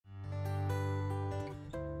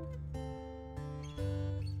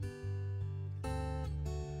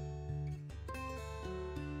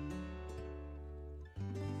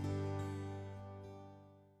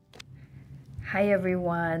Hi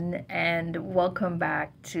everyone, and welcome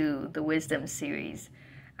back to the Wisdom series.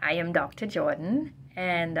 I am Dr. Jordan,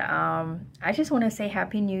 and I just want to say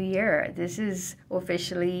Happy New Year. This is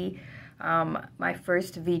officially my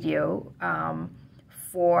first video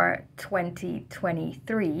for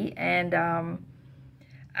 2023, and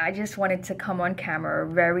I just wanted to come on camera,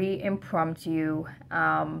 very impromptu,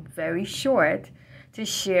 very short, to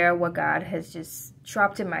share what God has just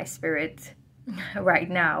dropped in my spirit right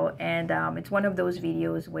now. And it's one of those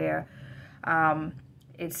videos where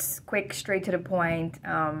it's quick, straight to the point.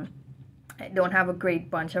 I don't have a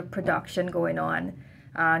great bunch of production going on,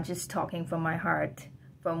 just talking from my heart,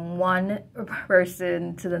 from one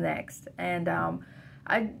person to the next. And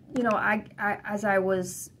as I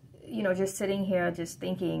was just sitting here just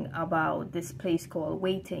thinking about this place called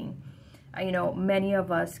waiting, many of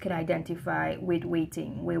us can identify with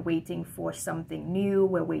waiting. We're waiting for something new.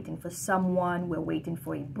 We're waiting for someone. We're waiting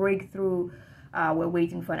for a breakthrough. We're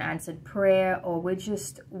waiting for an answered prayer, or we're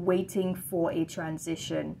just waiting for a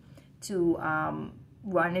transition to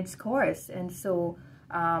run its course. And so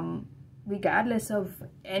regardless of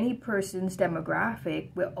any person's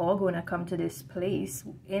demographic, we're all going to come to this place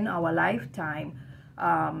in our lifetime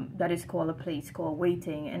that is called a place called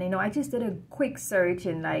waiting. And I just did a quick search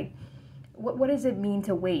and what does it mean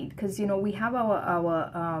to wait? Because we have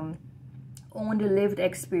our own lived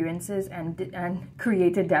experiences and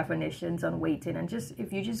created definitions on waiting. And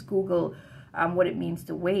if you just Google what it means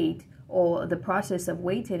to wait, or the process of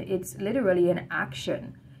waiting, it's literally an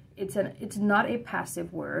action. It's not a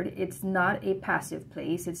passive word. It's not a passive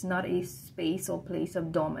place. It's not a space or place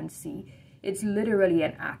of dormancy. It's literally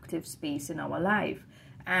an active space in our life.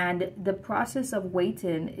 And the process of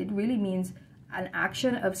waiting, it really means an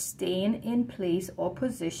action of staying in place or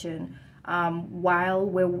position while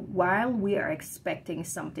we are expecting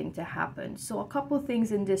something to happen. So a couple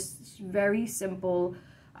things in this very simple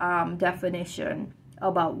definition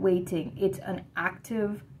about waiting. It's an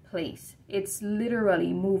active place. It's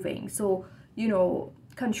literally moving. So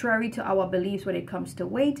contrary to our beliefs when it comes to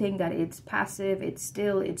waiting, that it's passive, it's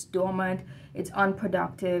still, it's dormant, it's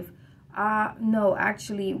unproductive. No,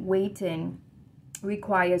 actually waiting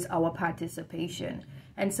requires our participation.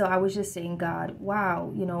 And so I was just saying, God,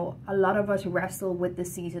 wow, a lot of us wrestle with the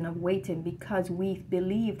season of waiting because we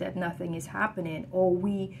believe that nothing is happening, or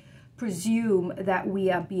we presume that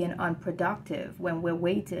we are being unproductive when we're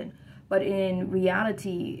waiting. But in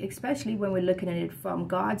reality, especially when we're looking at it from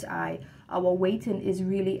God's eye, our waiting is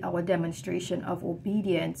really our demonstration of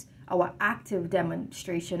obedience, our active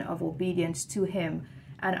demonstration of obedience to Him,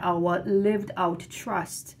 and our lived out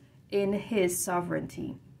trust in His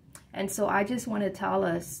sovereignty. And so I just want to tell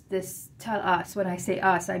us, when I say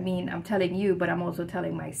us, I mean I'm telling you, but I'm also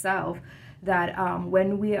telling myself that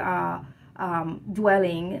when we are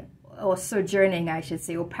dwelling or sojourning, I should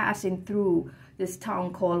say, or passing through this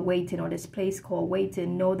town called waiting, or this place called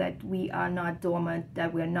waiting, know that we are not dormant,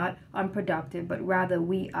 that we're not unproductive, but rather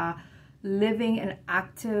we are living an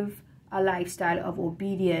active lifestyle of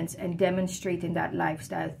obedience and demonstrating that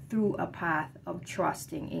lifestyle through a path of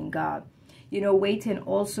trusting in God. Waiting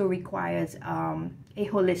also requires a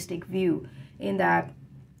holistic view, in that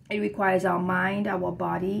it requires our mind, our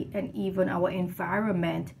body, and even our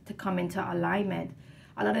environment to come into alignment.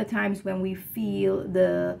 A lot of times when we feel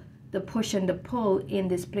the push and the pull in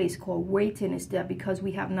this place called waiting, is that because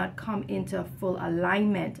we have not come into full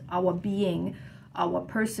alignment. Our being, our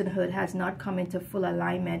personhood has not come into full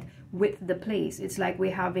alignment with the place. It's like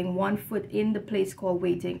we're having one foot in the place called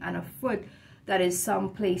waiting, and a foot that is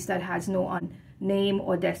some place that has no name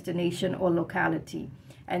or destination or locality.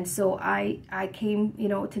 And so I came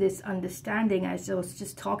to this understanding as I was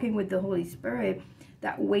just talking with the Holy Spirit,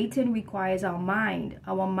 that waiting requires our mind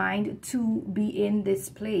to be in this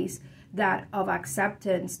place that of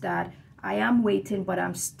acceptance, that I am waiting, but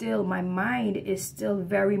my mind is still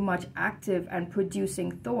very much active and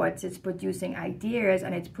producing thoughts. It's producing ideas,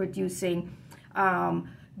 and it's producing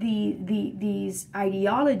these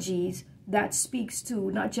ideologies that speaks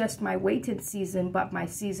to not just my waiting season, but my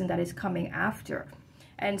season that is coming after.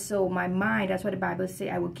 And so my mind, that's what the Bible says,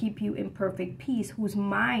 I will keep you in perfect peace, whose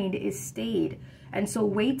mind is stayed. And so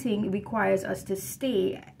waiting requires us to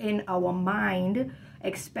stay in our mind,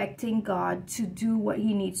 expecting God to do what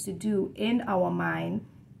He needs to do in our mind,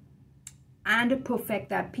 and perfect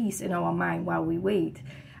that peace in our mind while we wait.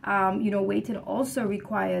 Waiting also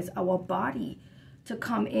requires our body to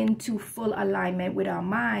come into full alignment with our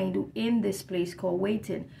mind in this place called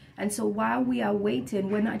waiting. And so while we are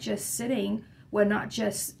waiting, we're not just sitting, we're not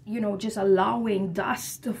just, just allowing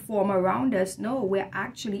dust to form around us. No, we're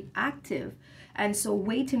actually active. And so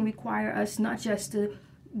waiting requires us not just to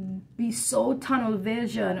be so tunnel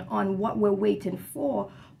vision on what we're waiting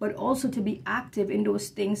for, but also to be active in those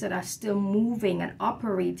things that are still moving and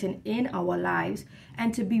operating in our lives,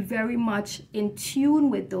 and to be very much in tune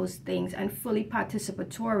with those things and fully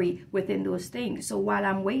participatory within those things. So while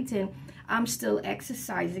I'm waiting, I'm still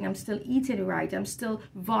exercising, I'm still eating right, I'm still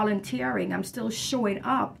volunteering, I'm still showing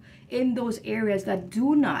up in those areas that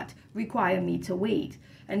do not require me to wait.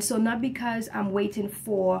 And so not because I'm waiting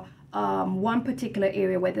for one particular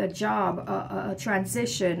area, whether a job, a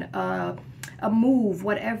transition, a move,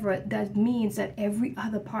 whatever, that means that every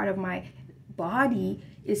other part of my body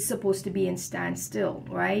is supposed to be in standstill,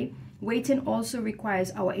 right? Waiting also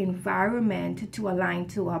requires our environment to align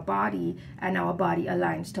to our body, and our body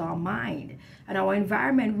aligns to our mind. And our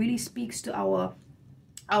environment really speaks to our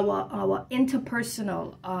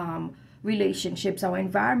interpersonal relationships. Our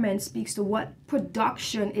environment speaks to what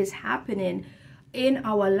production is happening in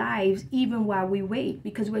our lives even while we wait,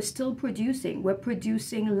 because we're still producing. We're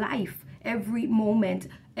producing life every moment,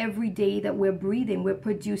 every day that we're breathing. We're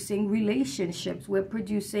producing relationships, we're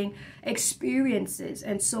producing experiences.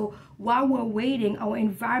 And so while we're waiting, our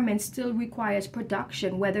environment still requires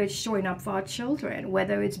production, whether it's showing up for our children,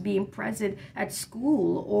 whether it's being present at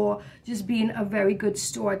school, or just being a very good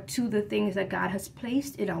steward to the things that God has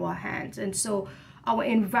placed in our hands. And so our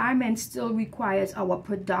environment still requires our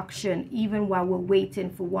production, even while we're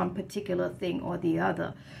waiting for one particular thing or the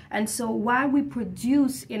other. And so while we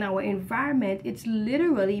produce in our environment, it's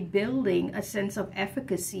literally building a sense of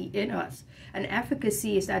efficacy in us. And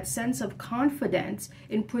efficacy is that sense of confidence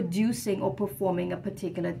in producing or performing a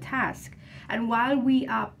particular task. And while we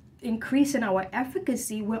are increasing our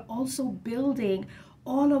efficacy, we're also building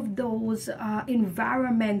all of those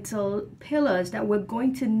environmental pillars that we're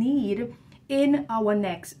going to need in our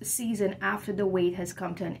next season after the wait has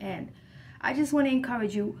come to an end. I just want to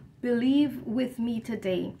encourage you, believe with me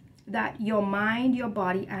today that your mind, your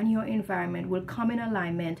body, and your environment will come in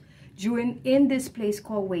alignment in this place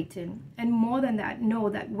called waiting. And more than that, know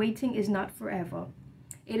that waiting is not forever.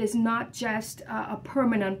 It is not just a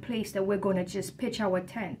permanent place that we're going to just pitch our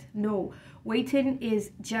tent. No, waiting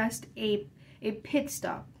is just a pit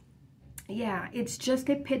stop. Yeah, it's just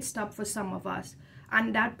a pit stop for some of us.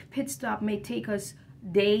 And that pit stop may take us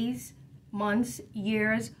days, months,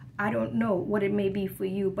 years. I don't know what it may be for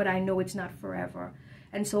you, but I know it's not forever.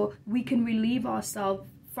 And so we can relieve ourselves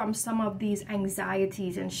from some of these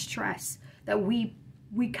anxieties and stress that we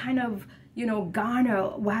kind of, garner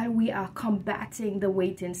while we are combating the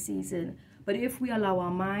waiting season. But if we allow our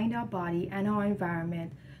mind, our body, and our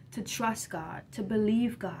environment to trust God, to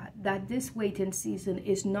believe God, that this waiting season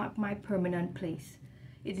is not my permanent place.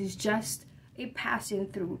 It is just a passing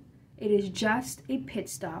through. It is just a pit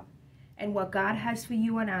stop. And what God has for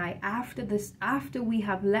you and I after we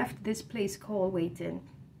have left this place called waiting,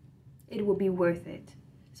 it will be worth it.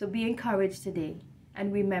 So be encouraged today.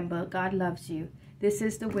 And remember, God loves you. This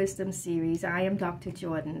is the Wisdom Series. I am Dr.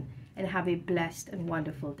 Jordan, and have a blessed and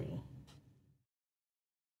wonderful day.